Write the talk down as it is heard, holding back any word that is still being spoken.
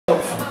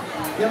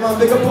Yeah man,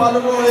 big up all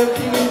the royal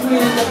king and queen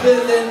in the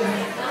building.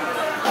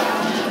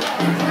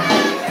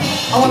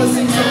 I wanna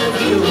sing something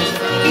for you.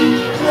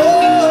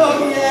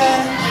 Oh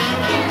yeah.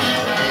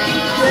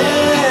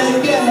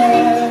 Yeah,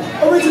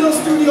 yeah. Original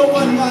Studio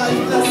One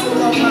vibe, that's the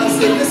love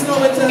massive. Listen how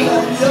we tell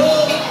them, yo.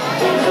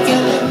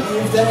 Tell them,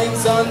 give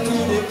thanks unto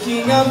the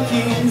King of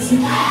Kings.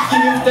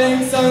 Give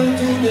thanks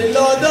unto the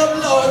Lord of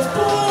Lords.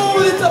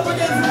 Pull it up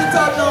again from the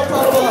top now,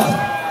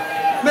 Papa.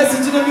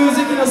 Message in the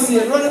music, you don't see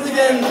it. Run it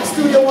again,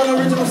 Studio One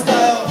original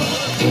style.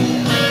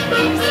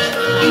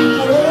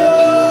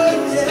 Oh,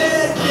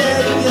 yeah,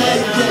 yeah, yeah,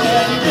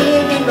 yeah.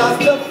 Living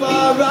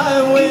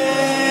Rastafari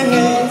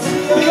ways.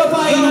 Big up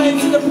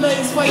INITES in the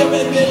place, Fyah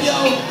Reddbeard, yo.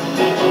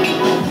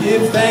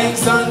 Give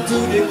thanks unto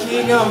the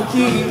King of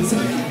Kings.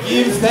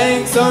 Give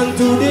thanks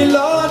unto the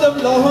Lord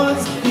of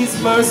Lords. His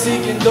mercy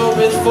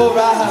endureth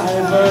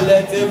forever.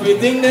 Let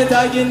everything that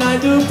I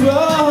do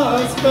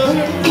prosper.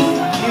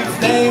 Give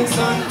thanks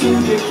unto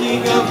the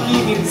King of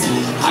Kings.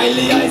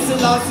 Highly I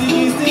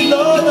Selassie is the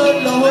Lord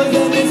of Lords,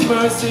 and His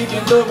mercy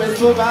endureth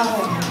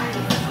forever.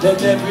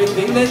 Let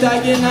everything that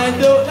I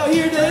do. Now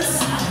hear this.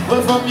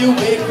 Well, from you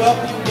wake up,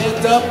 you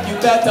get up, you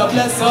better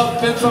bless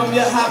up. And from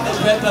you have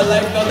a better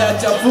life, now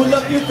that you're full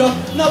of your cup.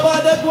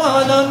 Nobody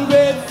gone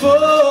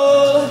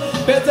ungrateful.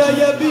 Better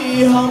you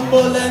be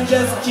humble and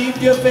just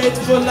keep your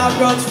faithful, not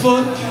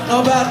grudgeful.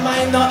 No bad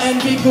mind, no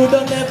envy, good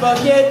will never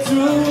get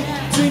through.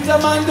 Treat a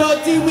man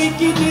dirty,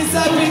 wickedness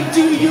I bring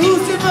to you.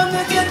 See from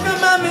the 10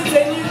 commandments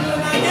and you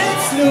gonna get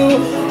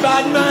slew.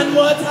 Bad man,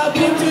 what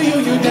happened to you?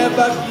 You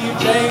never give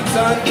thanks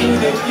unto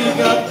the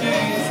King of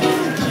Kings.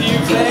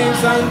 Give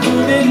thanks unto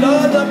the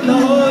Lord of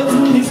Lords.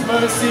 His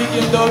mercy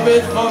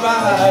endureth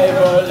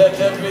forever. Let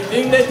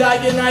everything that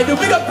I do.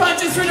 Big up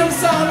punches, rhythm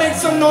sound, make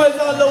some noise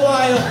all the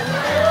while.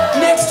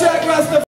 Next track, Rastafari.